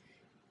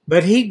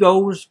 but he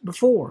goes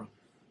before them,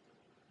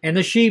 and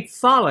the sheep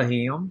follow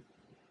him,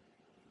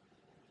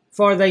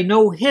 for they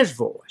know his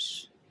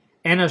voice.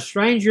 And a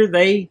stranger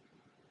they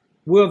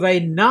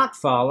not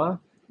follow,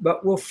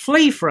 but will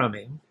flee from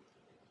him,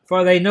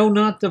 for they know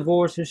not the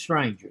voice of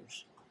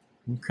strangers.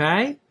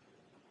 Okay?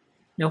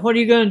 Now, what are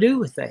you going to do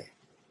with that?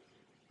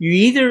 You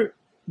either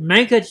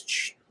make a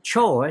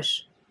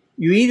choice.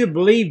 You either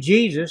believe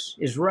Jesus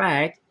is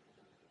right,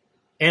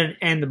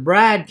 and the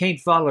bride can't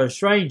follow a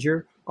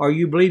stranger, or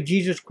you believe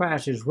Jesus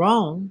Christ is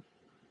wrong,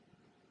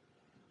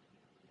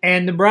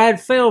 and the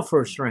bride fell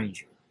for a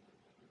stranger.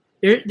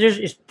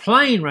 It's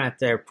plain right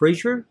there,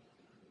 preacher,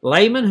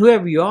 layman,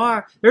 whoever you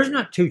are. There's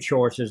not two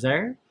choices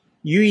there.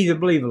 You either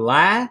believe a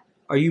lie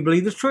or you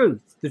believe the truth.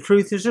 The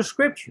truth is the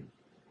Scripture.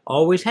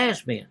 Always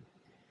has been.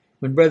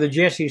 When Brother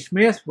Jesse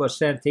Smith was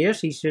sent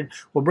this, he said,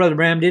 well, Brother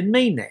Branham didn't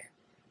mean that.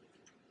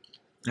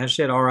 I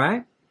said, all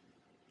right.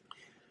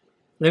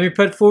 Let me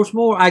put forth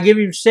more. I give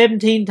him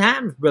 17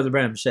 times Brother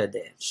Branham said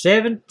that.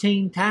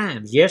 17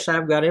 times. Yes,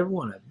 I've got every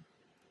one of them.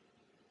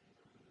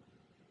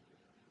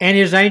 And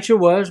his answer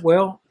was,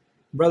 well,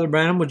 Brother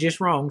Branham was just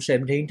wrong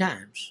 17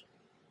 times.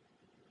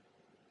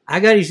 I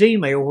got his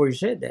email where he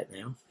said that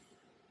now.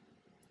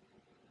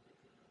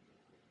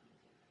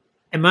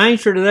 And my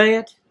answer to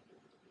that,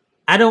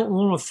 I don't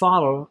want to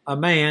follow a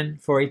man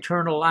for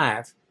eternal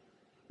life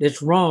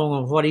that's wrong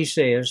on what he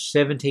says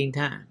 17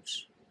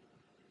 times.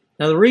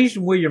 Now, the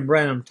reason William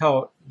Branham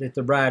taught that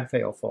the bride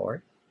fell for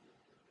it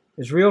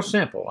is real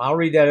simple. I'll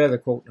read that other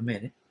quote in a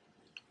minute.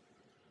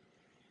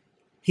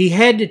 He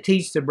had to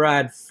teach the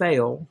bride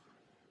fell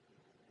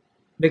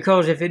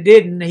because if it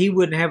didn't, he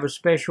wouldn't have a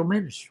special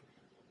ministry.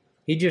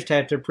 He just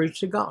had to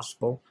preach the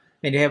gospel,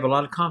 and he'd have a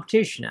lot of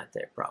competition out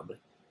there probably.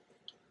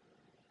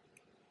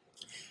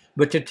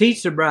 But to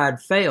teach the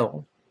bride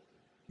fell,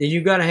 then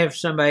you've got to have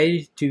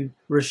somebody to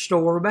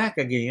restore her back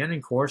again. And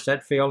of course,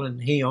 that fell in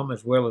him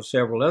as well as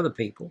several other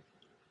people.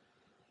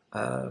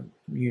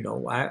 You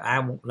know, I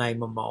won't name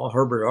them all.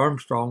 Herbert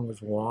Armstrong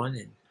was one,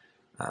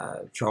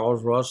 and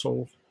Charles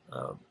Russell,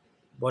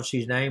 what's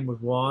his name, was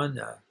one.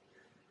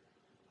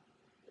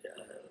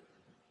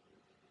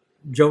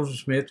 Joseph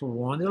Smith was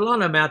one. There's a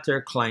lot of them out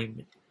there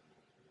claiming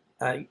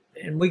it.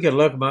 And we could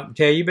look them up and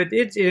tell you, but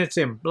it's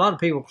a lot of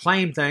people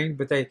claim things,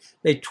 but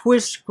they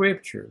twist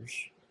scriptures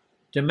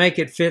to make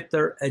it fit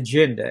their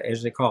agenda,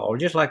 as they call it,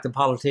 just like the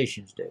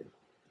politicians do.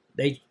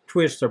 They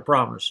twist their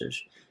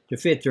promises to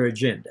fit their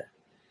agenda.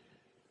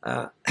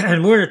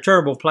 And we're in a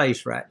terrible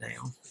place right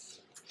now,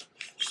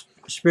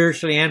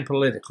 spiritually and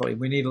politically.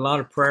 We need a lot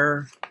of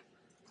prayer.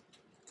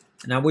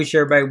 And I wish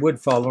everybody would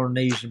fall on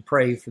their knees and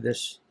pray for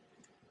this,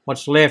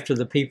 what's left of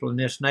the people in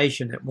this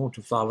nation that want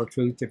to follow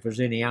truth, if there's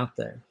any out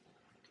there.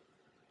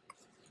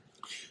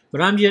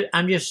 But I'm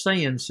just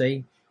saying,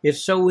 see,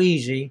 it's so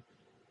easy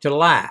to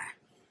lie.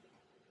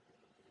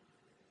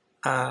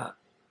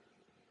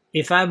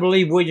 If I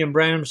believe William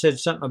Branham said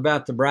something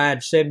about the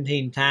bride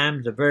 17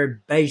 times, the very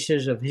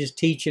basis of his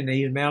teaching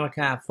in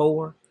Malachi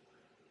 4,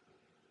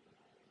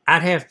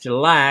 I'd have to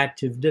lie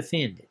to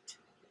defend it.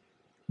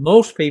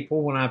 Most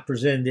people, when I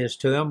present this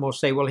to them, will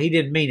say, well, he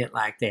didn't mean it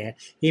like that.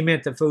 He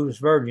meant the foolish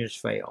virgins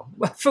fell.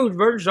 Well, foolish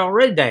virgins are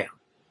already down.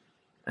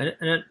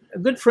 And a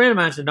good friend of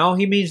mine said, no,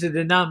 he means the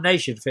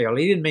denomination fell.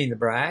 He didn't mean the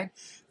bride,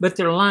 but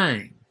they're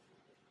lying.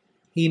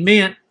 He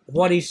meant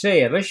what he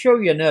said. Let's show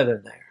you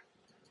another there.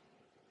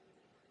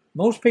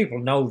 Most people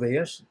know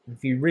this.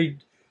 If you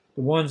read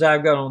the ones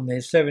I've got on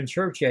the 7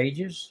 church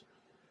ages,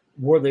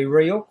 were they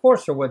real? Of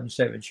course there wasn't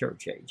 7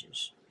 church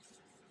ages.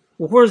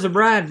 Well, where's the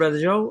bride,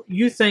 Brother Joe?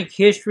 You think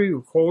history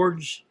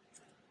records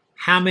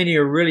how many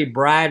are really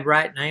bride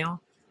right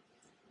now?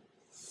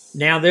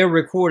 Now they'll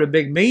record a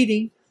big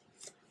meeting.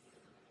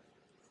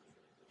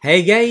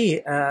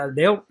 Hagee,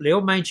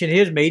 they'll mention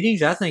his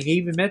meetings. I think he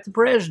even met the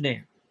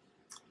president.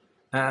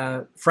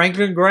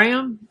 Franklin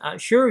Graham,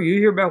 sure, you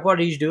hear about what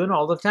he's doing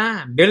all the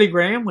time. Billy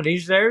Graham, when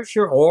he's there,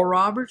 sure. Oral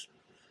Roberts,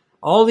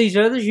 all these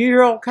others, you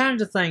hear all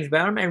kinds of things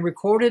about them and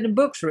recorded and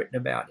books written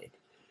about it.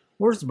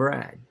 Where's the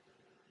bride?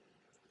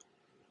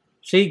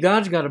 See,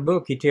 God's got a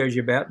book he tells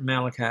you about in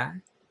Malachi,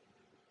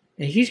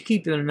 and he's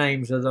keeping the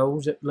names of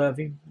those that love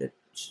him, that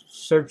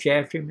search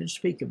after him and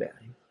speak about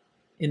him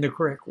in the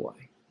correct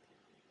way.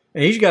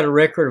 And he's got a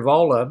record of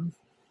all of them.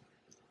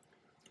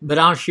 But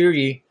I'll assure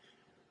you,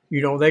 you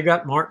know, they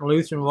got Martin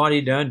Luther and what he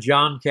done,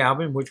 John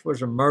Calvin, which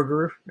was a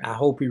murderer. I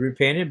hope he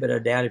repented, but I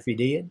doubt if he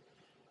did.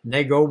 And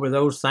they go over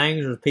those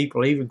things, as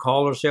people even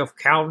call themselves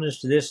Calvinists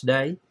to this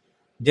day,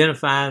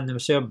 identifying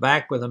themselves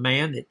back with a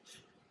man that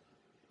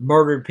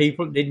murdered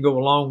people, didn't go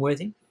along with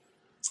him.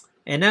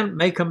 And that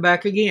may come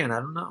back again, I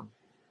don't know.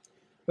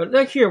 But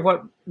let's hear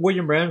what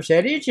William Branham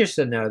said. It's just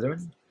another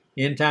one.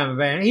 End time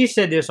event. He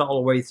said this all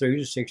the way through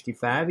to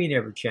 65. He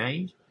never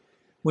changed.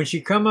 When she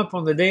come up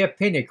on the day of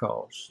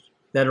Pentecost,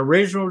 that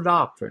original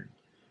doctrine,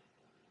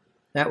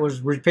 that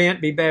was repent,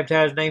 be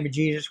baptized in the name of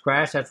Jesus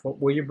Christ. That's what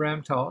William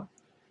Branham taught.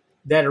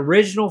 That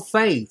original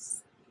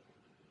faith.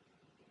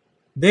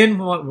 Then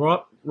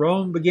what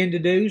Rome began to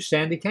do,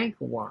 send the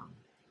cankerworm.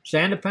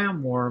 sand a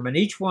pound worm, and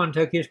each one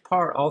took his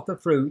part off the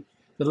fruit,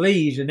 the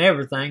leaves and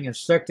everything, and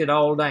sucked it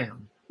all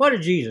down. What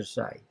did Jesus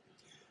say?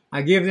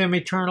 I give them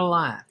eternal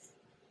life,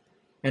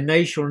 and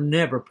they shall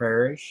never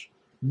perish,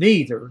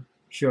 neither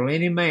shall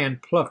any man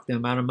pluck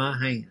them out of my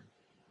hand.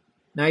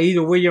 Now,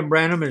 either William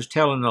Branham is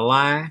telling a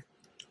lie,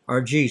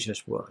 or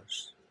Jesus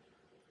was.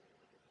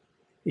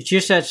 It's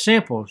just that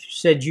simple. He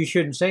said, you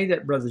shouldn't say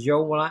that, Brother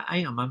Joe. Well, I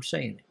am. I'm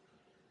saying it.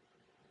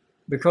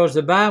 Because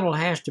the Bible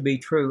has to be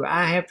true.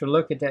 I have to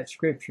look at that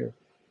scripture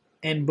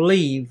and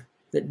believe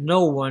that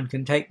no one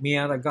can take me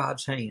out of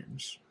God's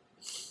hands.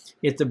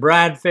 If the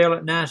bride fell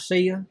at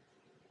Nicaea,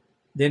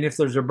 then if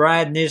there's a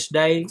bride in this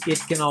day, it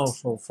can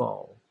also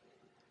fall.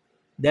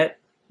 That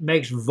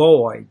makes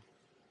void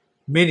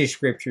many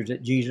scriptures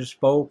that Jesus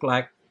spoke,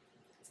 like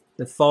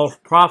the false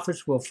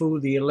prophets will fool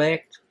the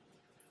elect,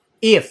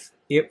 if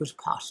it was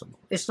possible.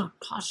 It's not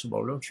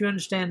possible. Don't you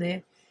understand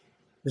that?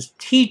 The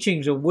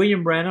teachings of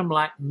William Branham,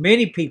 like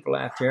many people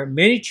out there,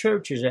 many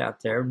churches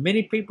out there,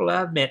 many people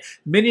I've met,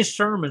 many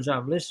sermons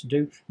I've listened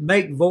to,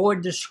 make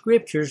void the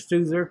scriptures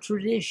through their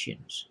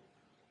traditions.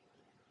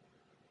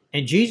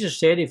 And Jesus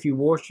said, if you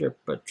worship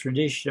a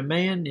tradition of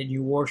man, then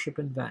you worship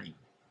in vain.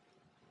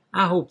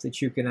 I hope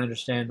that you can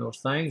understand those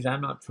things. I'm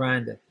not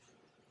trying to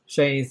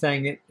say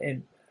anything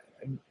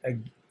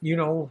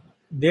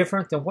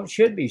different than what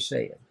should be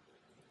said.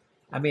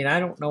 I mean, I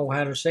don't know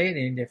how to say it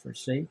any different,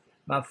 see.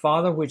 My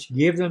Father which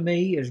giveth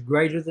me is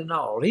greater than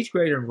all. He's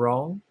greater than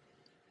wrong.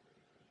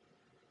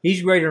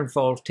 He's greater than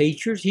false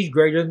teachers. He's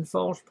greater than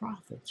false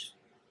prophets.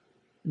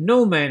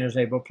 No man is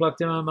able to pluck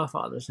them out of my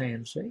Father's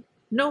hand, see.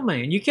 No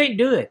man. You can't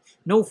do it.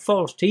 No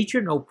false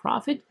teacher, no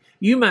prophet.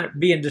 You might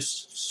be in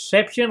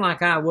deception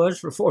like I was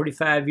for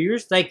 45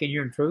 years, thinking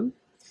you're in truth.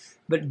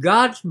 But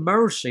God's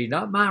mercy,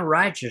 not my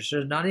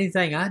righteousness, not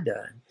anything I've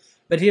done,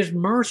 but His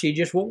mercy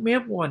just woke me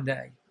up one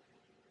day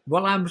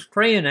while I was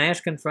praying,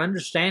 asking for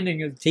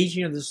understanding of the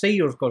teaching of the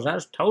seals, because I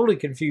was totally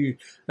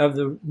confused of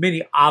the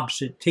many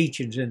opposite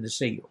teachings in the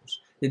seals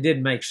that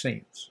didn't make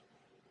sense.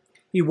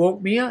 He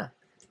woke me up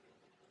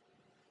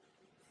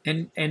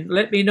and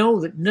let me know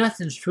that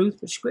nothing's truth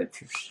but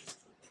scriptures.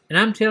 And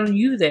I'm telling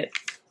you that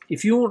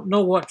if you want to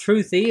know what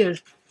truth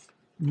is,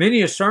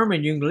 many a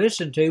sermon you can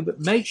listen to, but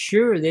make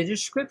sure that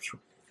it's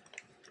scriptural.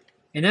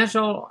 And that's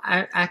all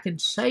I can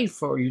say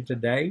for you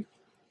today.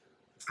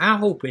 I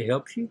hope it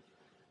helps you.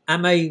 I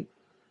may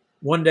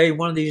one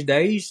of these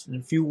days, in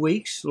a few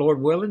weeks,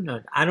 Lord willing,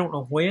 I don't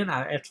know when,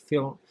 I have to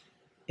feel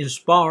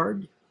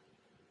inspired,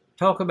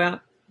 talk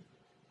about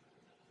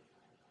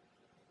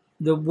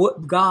the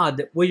God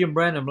that William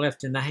Branham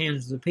left in the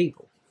hands of the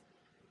people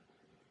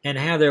and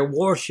how they're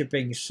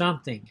worshiping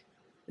something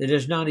that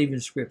is not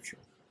even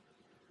scriptural.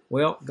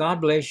 Well,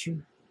 God bless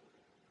you.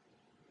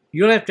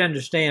 You'll have to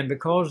understand,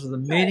 because of the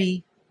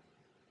many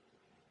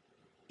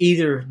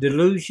either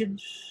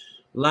delusions,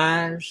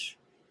 lies,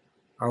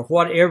 or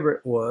whatever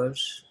it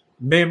was,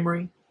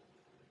 memory.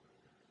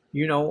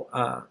 You know,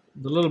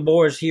 the little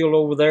boy's healed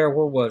over there,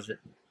 where was it?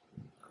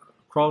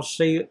 Across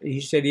sea,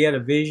 he said he had a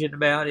vision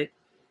about it.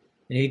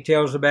 And he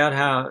tells about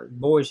how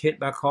boys hit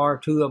by a car,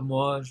 two of them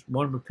was.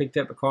 One of them picked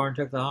up a car and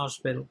took to the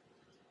hospital.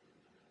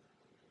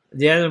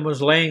 The other one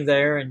was laying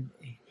there, and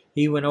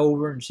he went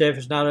over and said, if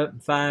it's not up in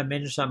 5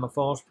 minutes, I'm a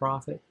false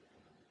prophet.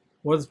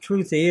 Well, the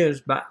truth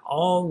is, by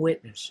all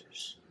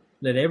witnesses,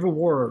 let every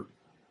word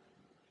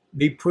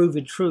be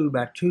proven true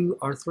by 2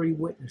 or 3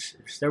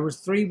 witnesses. There was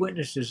 3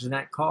 witnesses in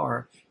that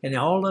car, and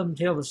all of them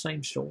tell the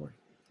same story.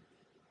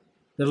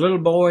 The little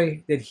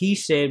boy that he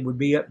said would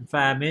be up in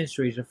 5 minutes,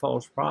 or he's a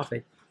false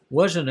prophet,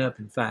 wasn't up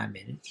in 5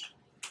 minutes.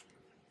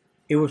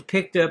 It was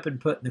picked up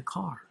and put in the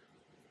car.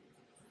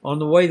 On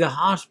the way to the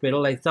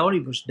hospital, they thought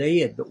he was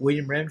dead, but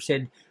William Branham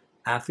said,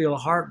 I feel a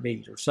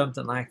heartbeat, or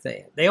something like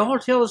that. They all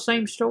tell the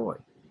same story.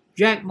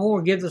 Jack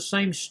Moore gives the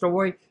same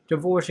story to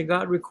Voice of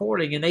God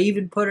recording, and they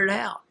even put it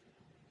out.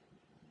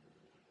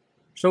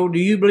 So do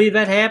you believe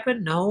that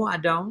happened? No, I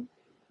don't.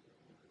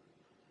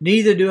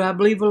 Neither do I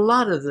believe a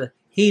lot of the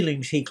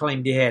healings he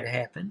claimed he had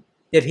happened,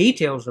 that he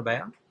tells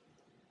about.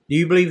 Do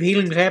you believe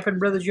healings happen,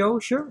 Brother Joe?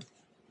 Sure.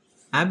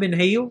 I've been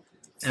healed,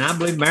 and I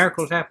believe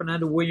miracles happen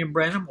under William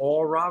Branham,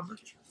 Oral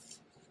Roberts.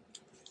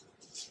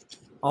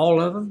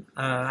 All of them.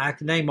 I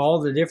can name all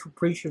the different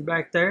preachers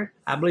back there.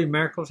 I believe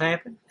miracles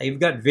happen. They've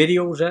got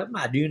videos of them.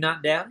 I do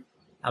not doubt it.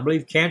 I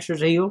believe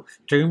cancer's healed,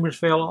 tumors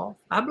fell off.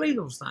 I believe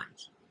those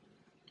things.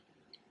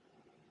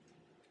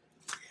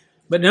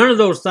 But none of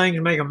those things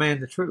make a man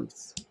the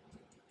truth.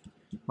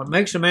 What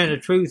makes a man the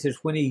truth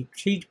is when he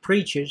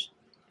preaches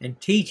and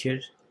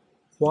teaches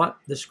what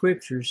the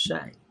scriptures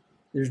say.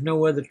 There's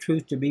no other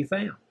truth to be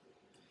found.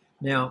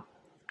 Now,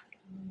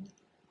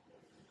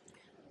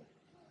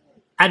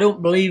 I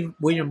don't believe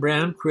William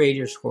Branham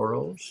created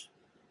squirrels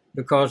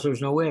because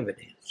there's no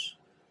evidence.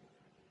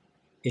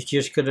 It's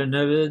just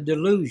another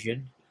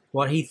delusion,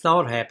 what he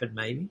thought happened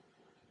maybe.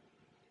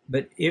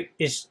 But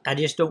I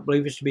just don't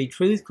believe it's to be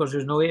truth, because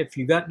there's no, if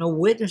you got no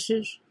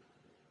witnesses,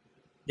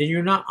 then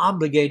you're not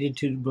obligated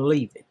to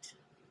believe it.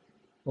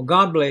 Well,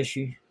 God bless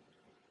you.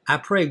 I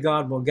pray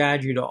God will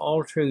guide you to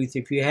all truth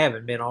if you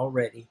haven't been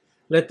already.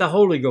 Let the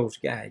Holy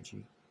Ghost guide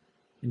you.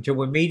 Until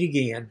we meet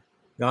again,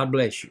 God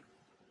bless you.